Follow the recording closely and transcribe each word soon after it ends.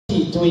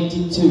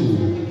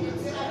2022.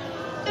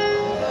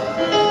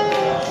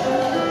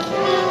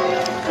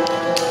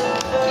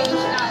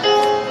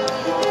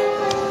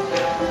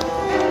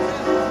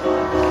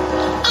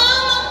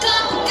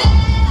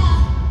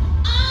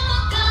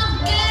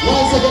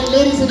 Once again,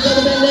 ladies and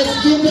gentlemen, let's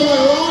give them a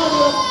round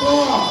of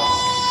applause.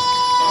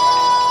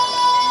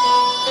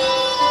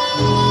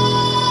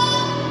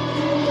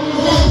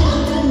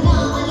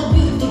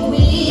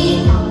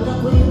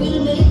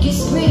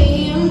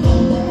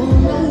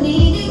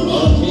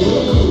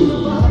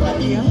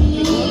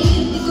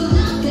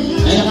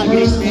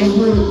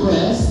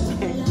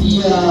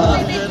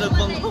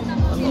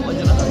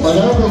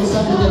 Honorable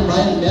Secretary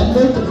Brian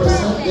member to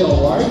present the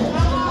award,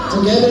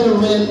 together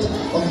with,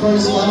 of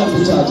course, one of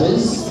the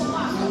judges,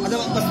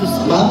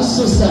 Ma'am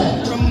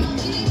Susan.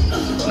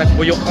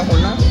 Nagbuyok ako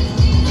na.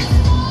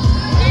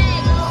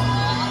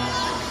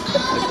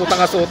 Puta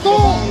nga soto.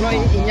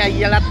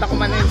 Inyayalat na ko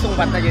man yung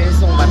sungbat na yun.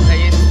 Sungbat na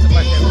yun.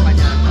 Sungbat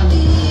na yun.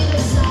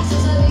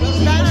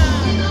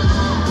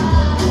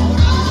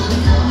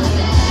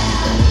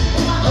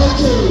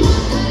 Okay.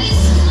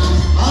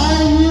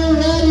 Are you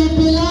ready,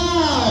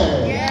 Pilar?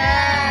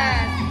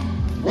 Yes!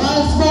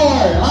 Once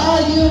more.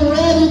 Are you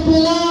ready,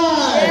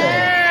 Pilar?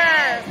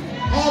 Yes!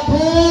 Hop,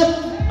 hop.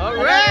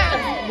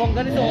 Alright!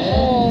 Bongga nito.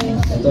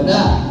 Ito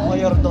na.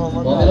 Meron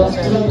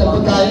na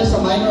po tayo sa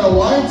minor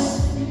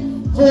awards.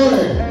 For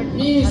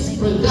Miss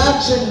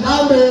Production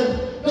number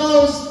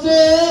goes to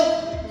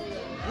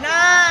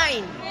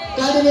 9!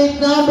 candidate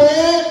number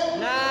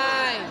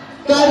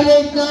 9!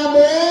 candidate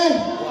number.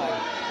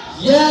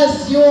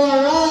 Yes, you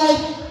are right,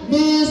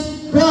 Miss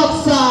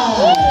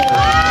Roxanne.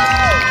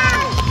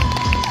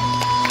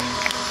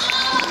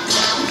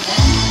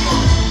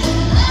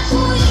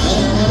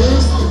 And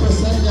next to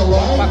present the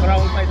award,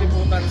 Background pa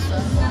itiputan sa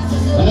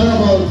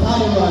Honorable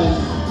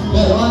Taiwan,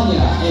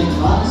 Veronia, and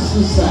Ma'am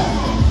Susan.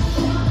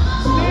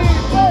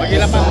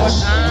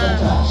 Pagilapangos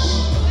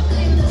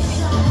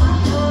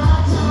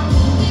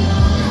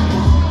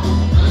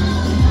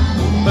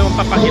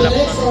For the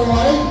next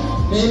award,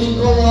 may we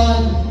call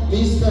on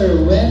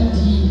Mr.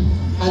 Wendy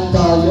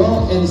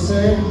Antalio and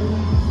Sir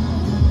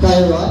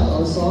Tyron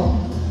also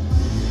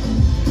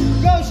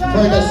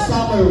for the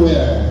summer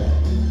wear.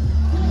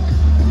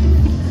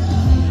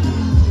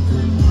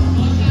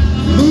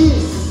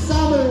 Miss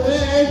Summer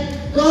Wear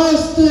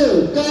goes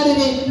to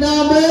candidate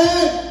number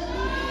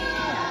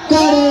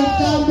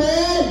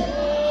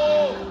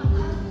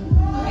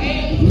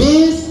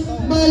Miss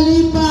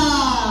Malipa.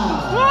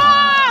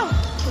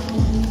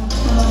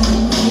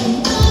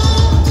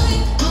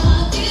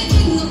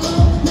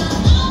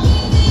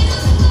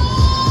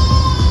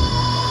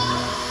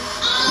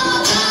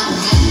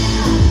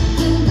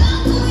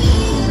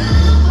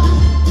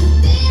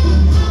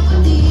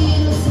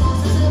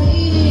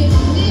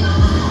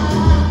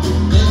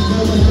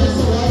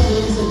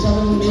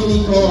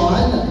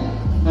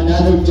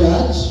 Another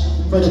judge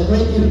for the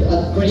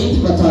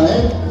creative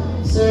attire,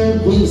 Sir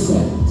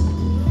Vincent,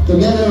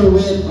 together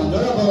with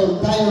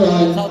Honorable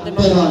Tyron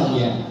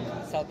Peronia.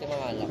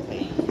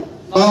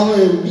 Our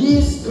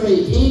Miss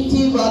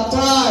Creative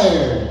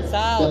Attire,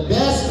 the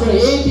best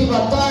creative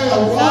attire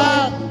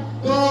award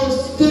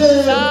goes to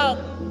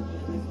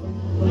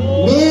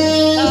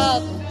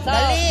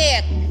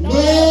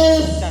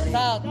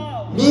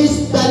Miss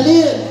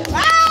Dalit.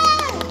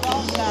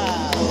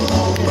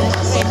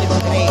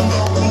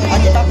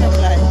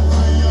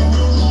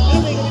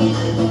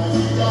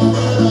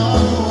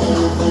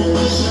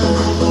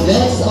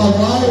 Next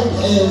award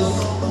is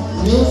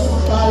Miss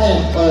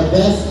Talent or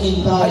Best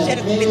in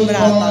Talent. May we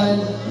call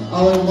on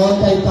our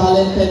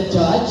multi-talented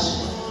judge,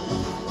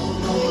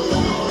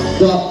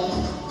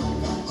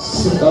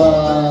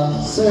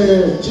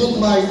 Sir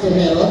Junmar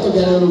Tejero,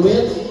 together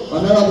with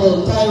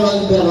Honorable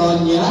Tyron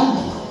Beronia.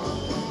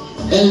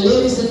 And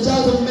ladies and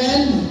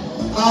gentlemen,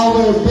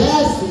 our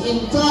Best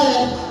in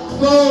Talent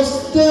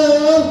goes to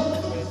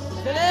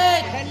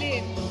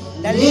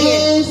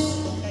Miss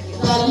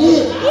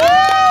Dalit.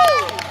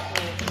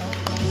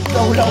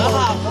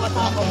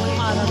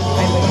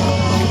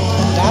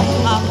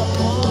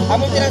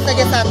 Kami tinang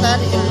sagasatan,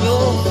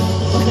 Julio.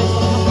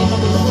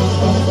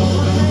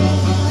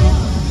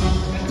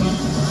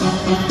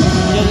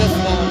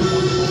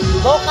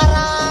 Go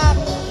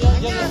Karap!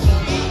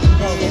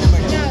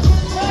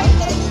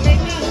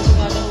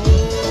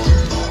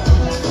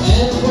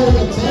 And for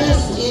the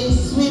best in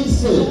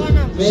swimsuit,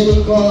 may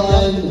we call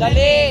on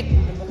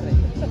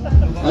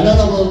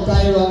Honorable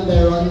Tyron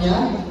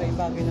Beronia.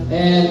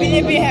 And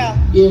if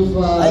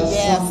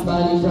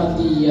somebody from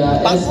the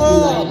SB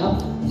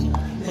lineup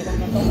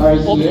are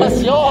here,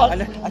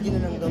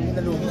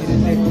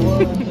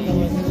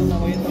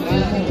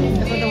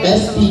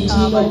 SB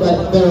Chino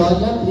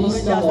Beronia,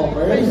 please come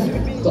over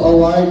to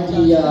award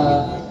the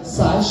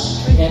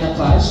sash and a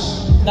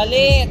cash.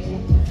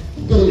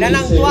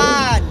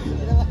 Nanangtuan!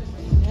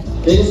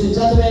 Ladies and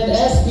gentlemen,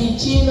 SB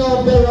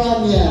Chino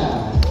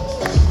Beronia.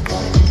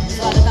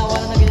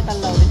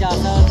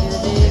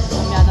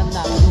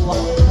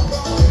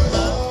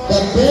 The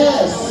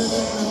best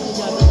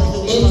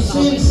in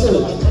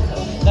swimsuit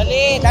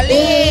Dalit!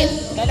 Dalit!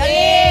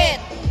 Dalit!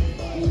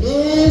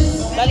 Miss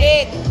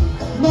Dalit!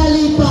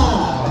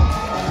 Malipad.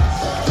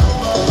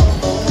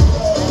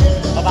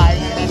 Babae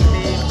nga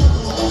natin.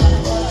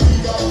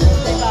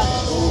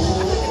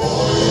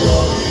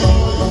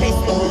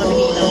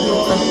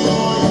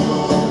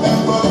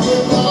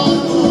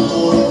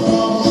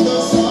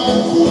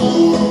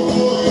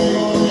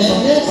 And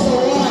next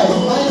award,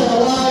 final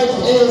award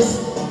is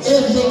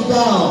Evening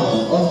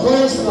Gown. Of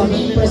course, to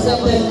be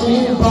presented to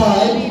you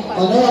by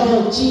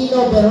Honorable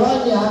Chino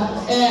Beronia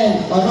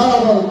and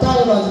Honorable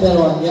Taiwan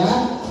Beronia.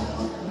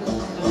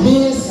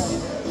 Miss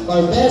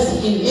or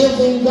Best in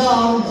Evening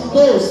Gown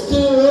goes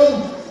to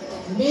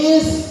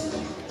Miss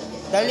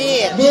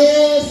Dalit!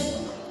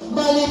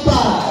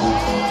 Malipad.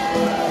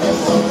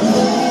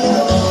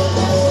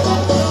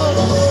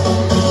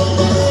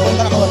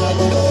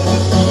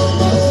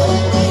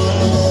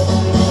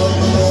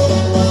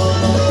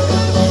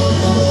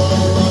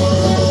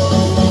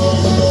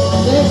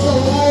 Next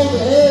award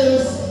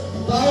is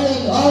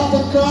Darling of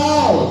the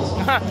Crowd.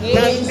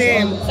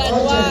 Natin. San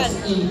Juan.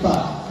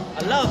 Impact.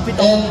 I love it.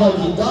 And for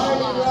the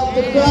Darling of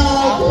the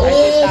Crowd Ay,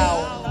 is bitaw.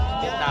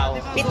 Bitaw.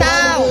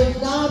 Bitaw!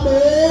 candidate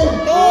number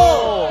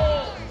Oh!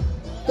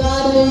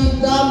 candidate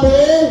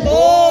number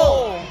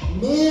Oh!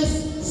 Miss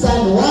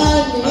San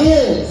Juan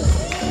Hills.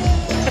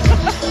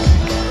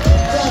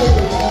 Candidate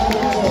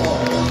number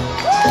 4.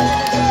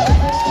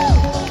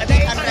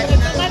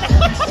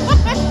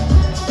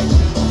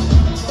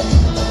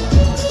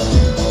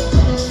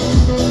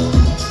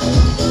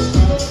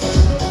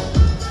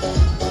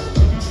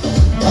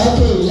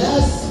 Okay,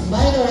 last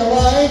minor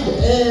award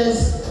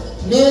is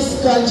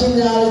Miss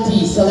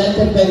Congeniality,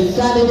 selected by the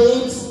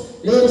candidates.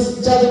 Ladies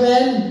and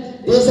gentlemen,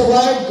 this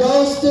award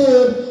goes to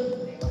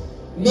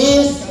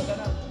Miss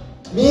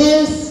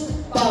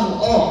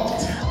Pang-O.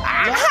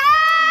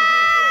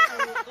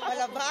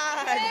 Malaban!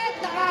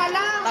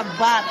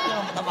 Tabat.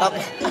 Tabat!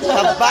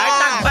 Ay,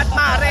 tagbat,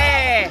 mare.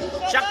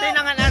 Siyak din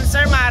ang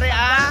answer, mare,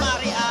 ah.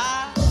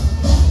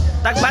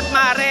 Tagbat,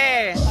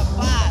 mare.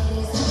 Tabat!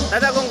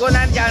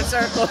 Nadagunggunan yung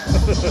answer ko.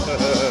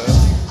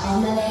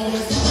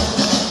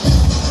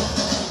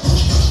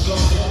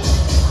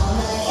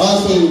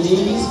 Okay,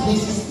 ladies,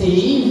 please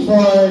stay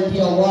for the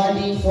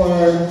awarding for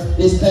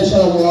this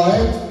special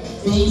award,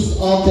 Face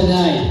of the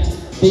Night,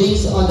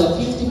 based on the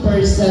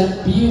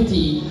 50%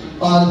 beauty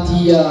on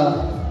the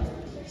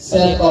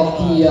set of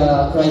the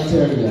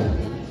criteria.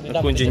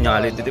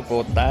 Congeniality, di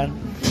putan.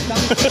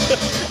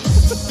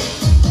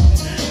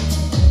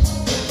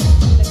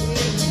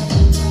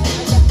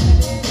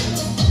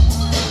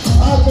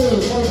 Okay,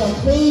 for the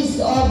Face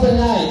of the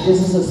Night,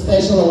 this is a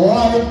special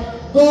award,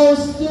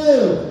 goes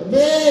to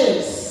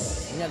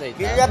Miss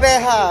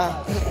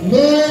Villabeja!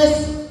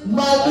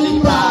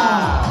 Malipa.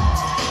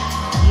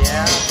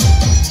 Yeah.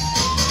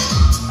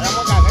 Alam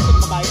mo kagad kung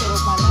babae pero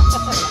pala.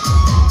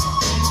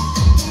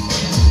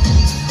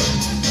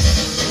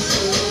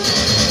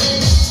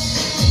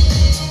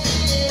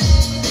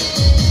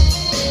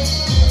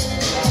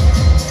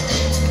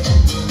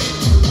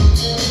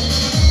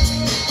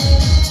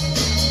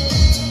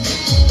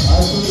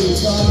 Okay,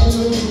 so again,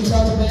 ladies and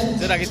gentlemen,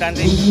 So nakita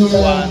natin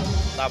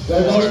top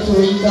we're going to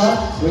 4. recap,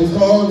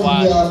 recall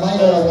One, the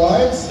minor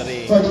awards.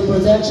 three. For the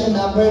projection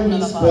number,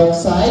 Miss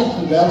Brookside,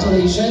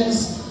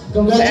 congratulations.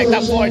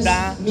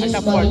 Congratulations, Miss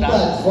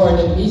Malipad, for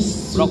the Miss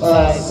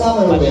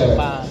Summerwear,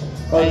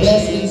 or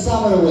Best in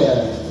Summerwear.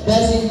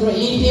 Best in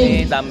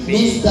Creative,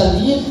 Miss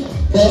Dalit.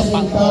 Best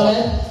in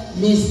Talent,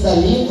 Miss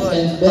Dalit.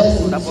 And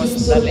Best in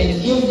Swimsuit and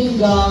Evening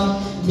Gown,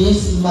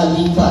 Miss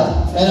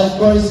Malipad. And of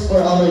course,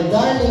 for our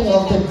darling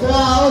of the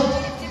crowd,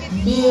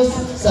 Miss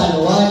San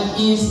Juan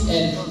East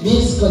and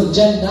Miss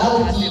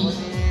Congeniality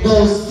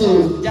goes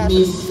to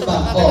Miss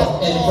Pang-O.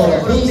 And for the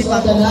Face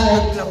of the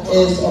Night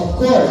is, of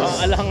course,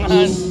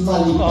 Miss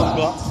Malipad.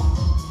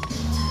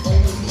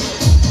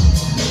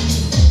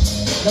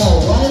 Now,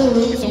 while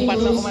waiting,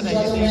 ladies and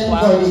gentlemen,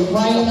 for the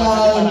final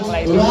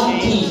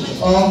ranking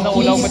of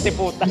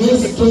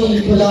Miss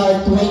K Pilar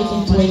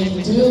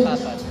 2022,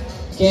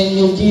 can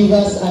you give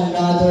us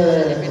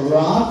another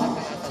rank,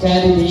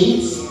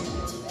 candidates?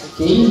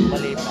 Okay.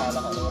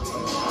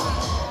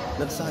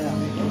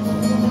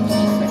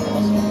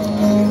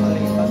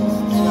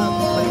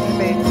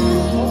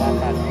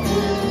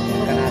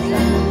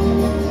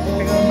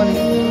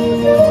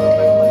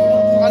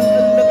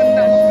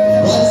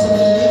 Once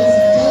again, ladies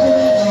and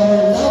gentlemen, our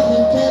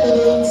lovely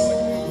candidates,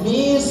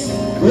 Miss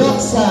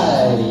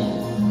Brookside,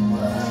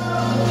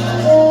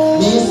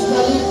 Miss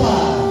Khalifa,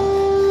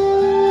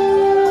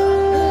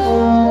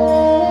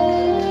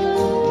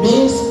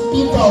 Miss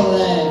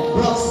Peopleland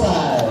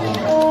Brookside,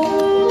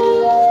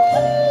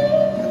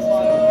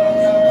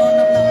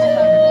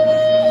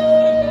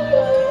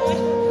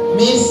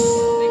 Miss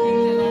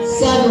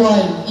San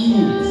Juan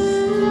East,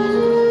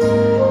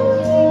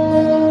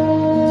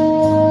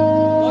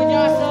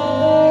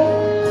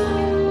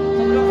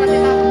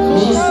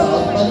 Miss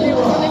South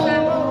Baliwa,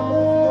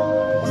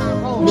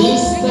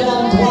 Miss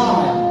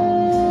Talantuan,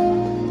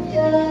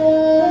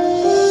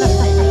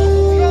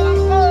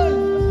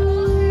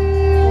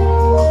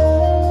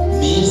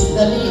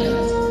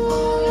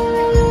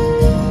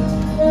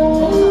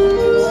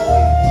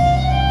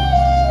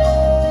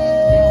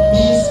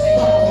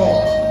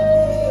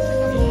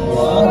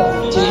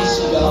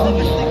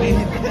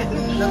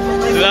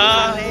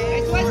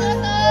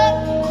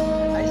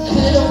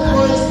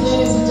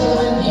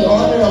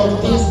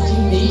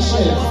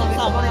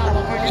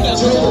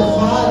 to the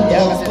front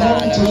Kaya of kasi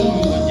naalala ko JD.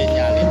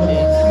 congeniality.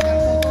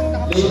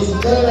 Ladies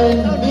and gentlemen,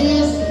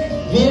 Miss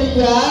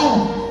Villa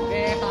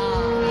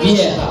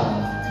Vieja.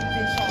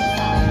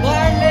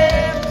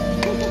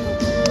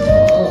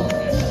 Oh.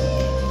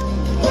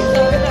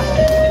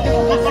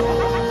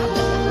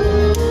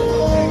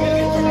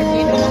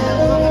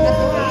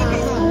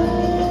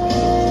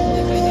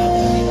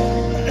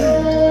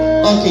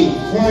 Okay,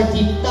 for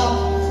the top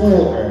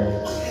 4.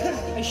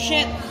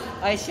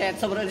 Ay, shit.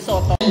 Sobrang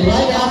risotto. And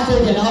right after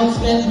the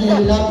announcement, we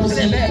will now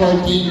proceed for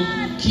the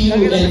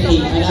Q&A,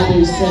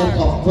 another set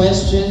of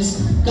questions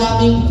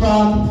coming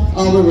from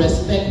our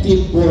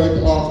respective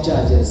board of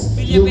judges.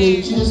 You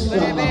may choose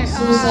from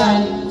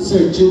Susan,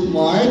 Sir Jude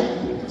Mark,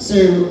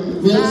 Sir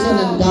Wilson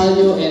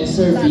Andalio, and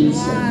Sir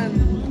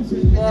Vincent.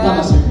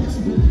 Tama, sir.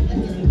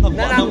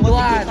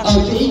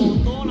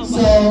 Okay,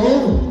 so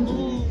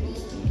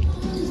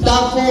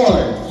top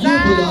 4. You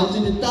belong to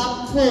the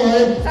top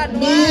 4.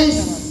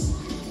 Miss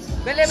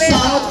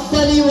South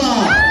Baliwa.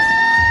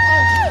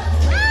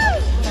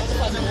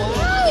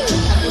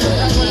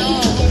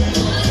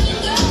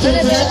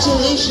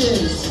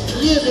 Congratulations!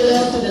 You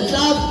belong to the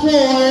top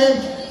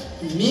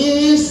 4,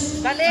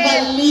 Miss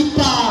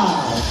Malipa.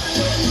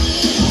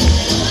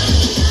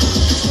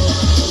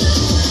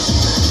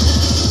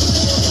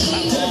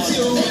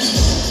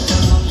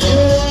 You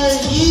are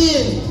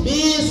in,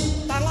 Miss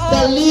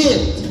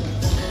Dalit.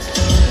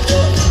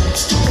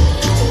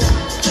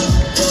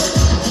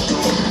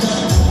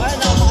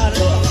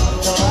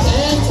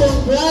 And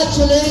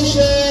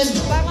congratulations!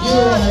 You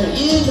are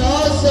in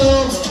also,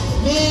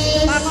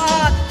 Miss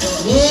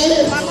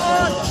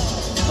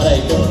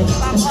Aray ko.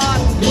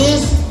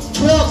 Miss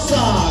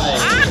Brookside.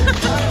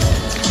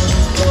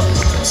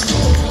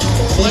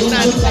 Thank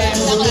you,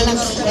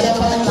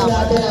 Palapalan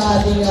natin ang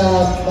ating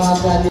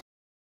mga